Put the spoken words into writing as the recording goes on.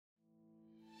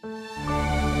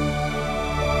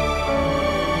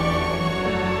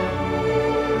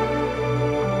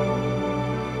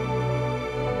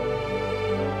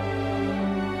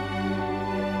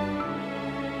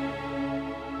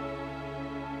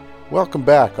Welcome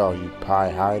back, all you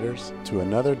pie hiders, to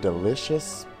another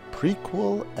delicious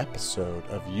prequel episode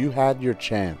of You Had Your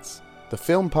Chance, the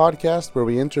film podcast where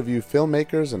we interview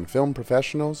filmmakers and film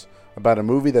professionals about a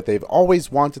movie that they've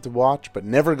always wanted to watch but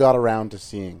never got around to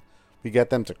seeing. We get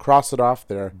them to cross it off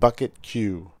their bucket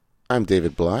queue. I'm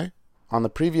David Bly. On the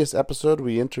previous episode,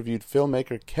 we interviewed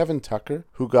filmmaker Kevin Tucker,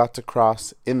 who got to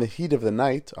cross In the Heat of the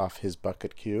Night off his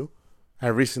bucket queue. I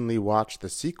recently watched the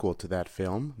sequel to that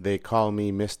film, They Call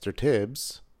Me Mr.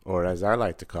 Tibbs, or as I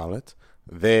like to call it,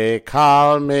 They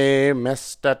Call Me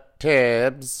Mr.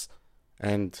 Tibbs.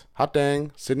 And hot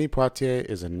dang, Sidney Poitier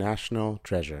is a national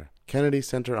treasure. Kennedy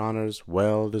Center honors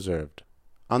well deserved.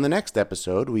 On the next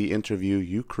episode, we interview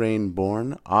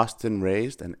Ukraine-born,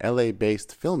 Austin-raised, and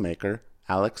LA-based filmmaker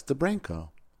Alex DeBranco.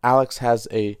 Alex has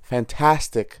a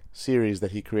fantastic series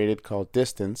that he created called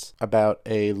Distance about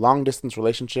a long-distance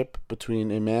relationship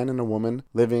between a man and a woman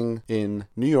living in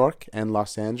New York and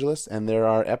Los Angeles, and there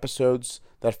are episodes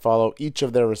that follow each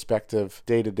of their respective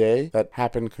day-to-day that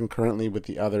happen concurrently with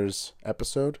the other's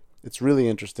episode. It's really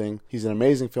interesting. He's an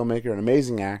amazing filmmaker, an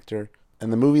amazing actor,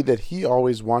 and the movie that he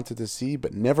always wanted to see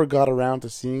but never got around to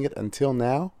seeing it until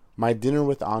now, My Dinner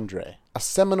with Andre. A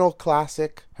seminal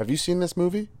classic. Have you seen this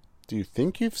movie? Do you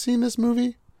think you've seen this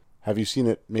movie? Have you seen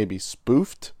it maybe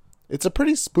spoofed? It's a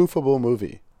pretty spoofable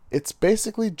movie. It's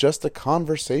basically just a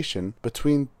conversation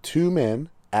between two men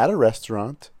at a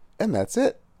restaurant, and that's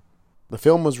it. The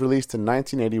film was released in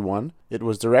 1981. It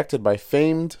was directed by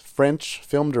famed French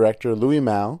film director Louis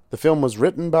Malle. The film was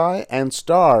written by and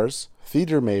stars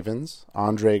theater mavens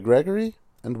Andre Gregory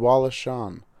and Wallace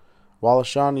Shawn. Wallace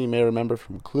Shawn you may remember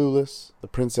from Clueless, The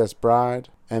Princess Bride,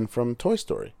 and from Toy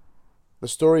Story. The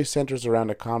story centers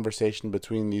around a conversation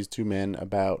between these two men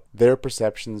about their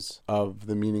perceptions of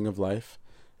the meaning of life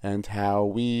and how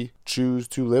we choose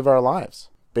to live our lives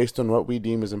based on what we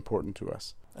deem is important to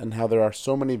us, and how there are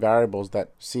so many variables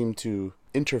that seem to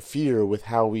interfere with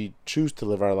how we choose to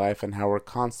live our life and how we're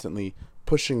constantly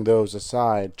pushing those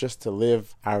aside just to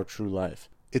live our true life.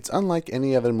 It's unlike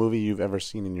any other movie you've ever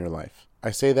seen in your life. I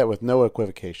say that with no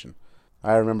equivocation.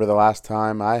 I remember the last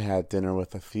time I had dinner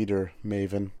with a theater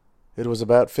maven. It was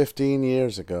about 15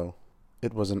 years ago.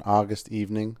 It was an August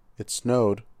evening. It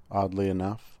snowed, oddly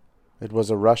enough. It was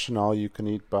a Russian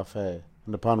all-you-can-eat buffet,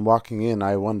 and upon walking in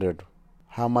I wondered,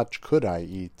 how much could I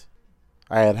eat?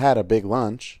 I had had a big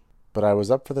lunch, but I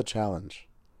was up for the challenge.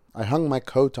 I hung my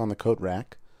coat on the coat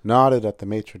rack, nodded at the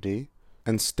maitre d',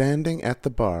 and standing at the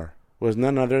bar was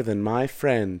none other than my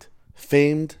friend,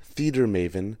 famed theater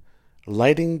maven,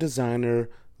 lighting designer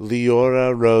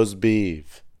Leora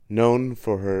Rosebeeve, known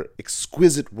for her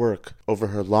exquisite work over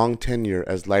her long tenure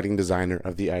as lighting designer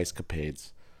of the Ice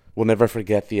Capades. We'll never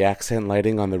forget the accent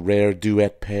lighting on the rare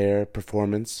duet pair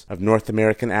performance of North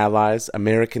American allies,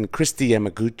 American Christy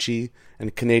Yamaguchi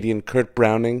and Canadian Kurt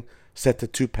Browning, set to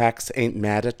Tupac's Ain't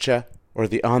Mad at Ya, or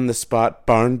the on-the-spot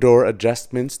barn door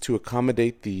adjustments to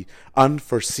accommodate the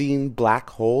unforeseen black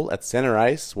hole at center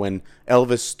ice when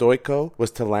Elvis Stoico was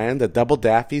to land a double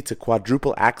daffy to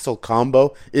quadruple axle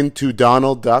combo into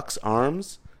Donald Duck's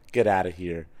arms? Get out of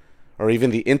here. Or even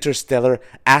the interstellar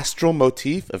astral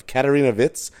motif of Katarina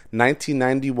Witt's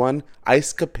 1991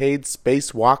 Ice Capade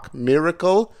Spacewalk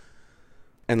Miracle?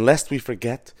 And lest we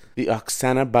forget, the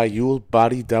Oksana Bayul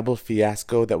body double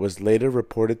fiasco that was later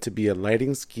reported to be a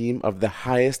lighting scheme of the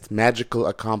highest magical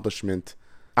accomplishment.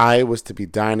 I was to be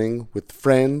dining with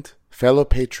friend, fellow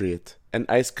patriot, and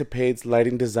Ice Capade's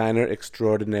lighting designer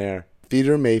extraordinaire,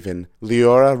 theater maven,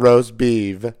 Leora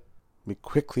Rosebeeve. We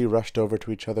quickly rushed over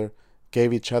to each other,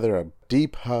 gave each other a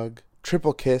deep hug,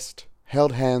 triple kissed,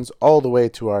 held hands all the way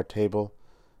to our table,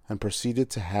 and proceeded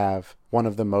to have one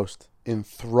of the most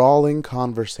enthralling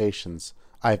conversations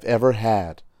I've ever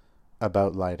had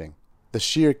about lighting. The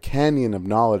sheer canyon of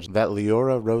knowledge that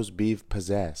Leora Rosebeeve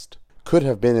possessed could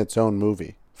have been its own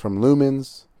movie. From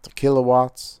lumens to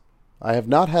kilowatts, I have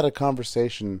not had a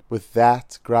conversation with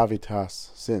that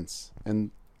gravitas since. And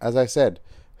as I said,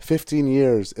 15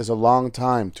 years is a long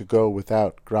time to go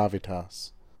without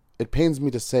gravitas. It pains me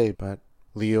to say, but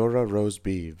Leora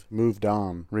Rosebeeve moved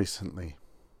on recently.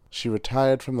 She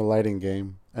retired from the lighting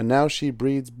game, and now she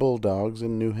breeds bulldogs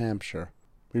in New Hampshire.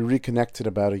 We reconnected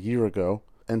about a year ago,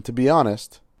 and to be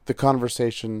honest, the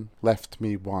conversation left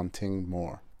me wanting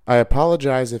more. I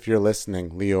apologize if you're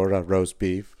listening, Leora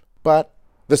Rosebeeve, but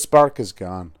the spark is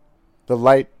gone. The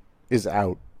light is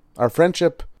out. Our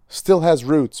friendship still has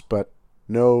roots, but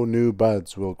no new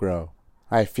buds will grow.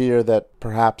 I fear that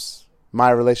perhaps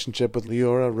my relationship with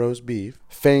Leora Rosebeeve,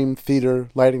 famed theater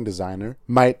lighting designer,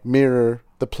 might mirror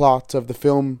the plot of the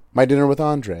film My Dinner with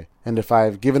Andre, and if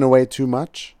I've given away too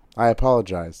much, I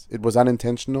apologize. It was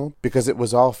unintentional because it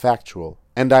was all factual.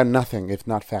 And I'm nothing if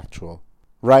not factual.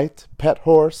 Right, pet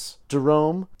horse,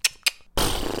 Jerome?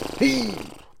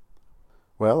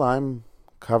 Well, I'm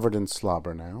covered in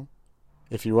slobber now.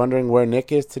 If you're wondering where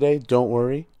Nick is today, don't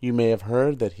worry. You may have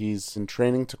heard that he's in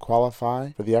training to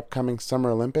qualify for the upcoming Summer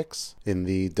Olympics in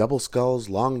the double sculls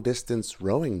long distance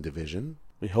rowing division.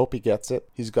 We hope he gets it.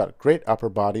 He's got great upper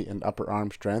body and upper arm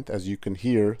strength, as you can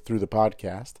hear through the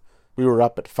podcast. We were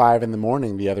up at 5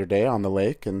 a.m. the other day on the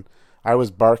lake, and I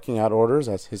was barking out orders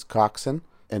as his coxswain,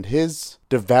 and his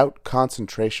devout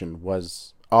concentration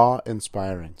was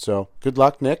awe-inspiring. So, good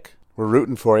luck, Nick. We're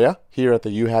rooting for you here at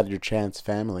the You Had Your Chance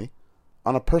family.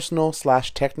 On a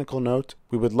personal/technical note,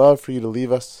 we would love for you to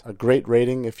leave us a great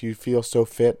rating if you feel so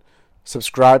fit.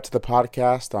 Subscribe to the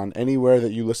podcast on anywhere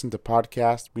that you listen to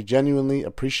podcasts. We genuinely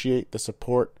appreciate the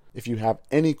support. If you have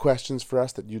any questions for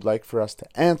us that you'd like for us to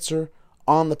answer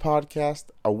on the podcast,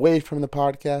 away from the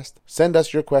podcast, send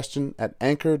us your question at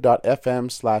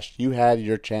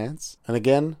anchor.fm/youhadyourchance. And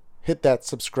again, hit that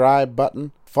subscribe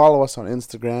button. Follow us on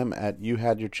Instagram at You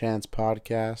Had Your Chance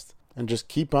Podcast. And just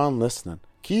keep on listening.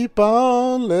 Keep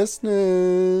on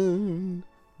listening.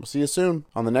 We'll see you soon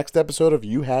on the next episode of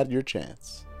You Had Your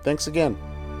Chance. Thanks again.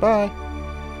 Bye.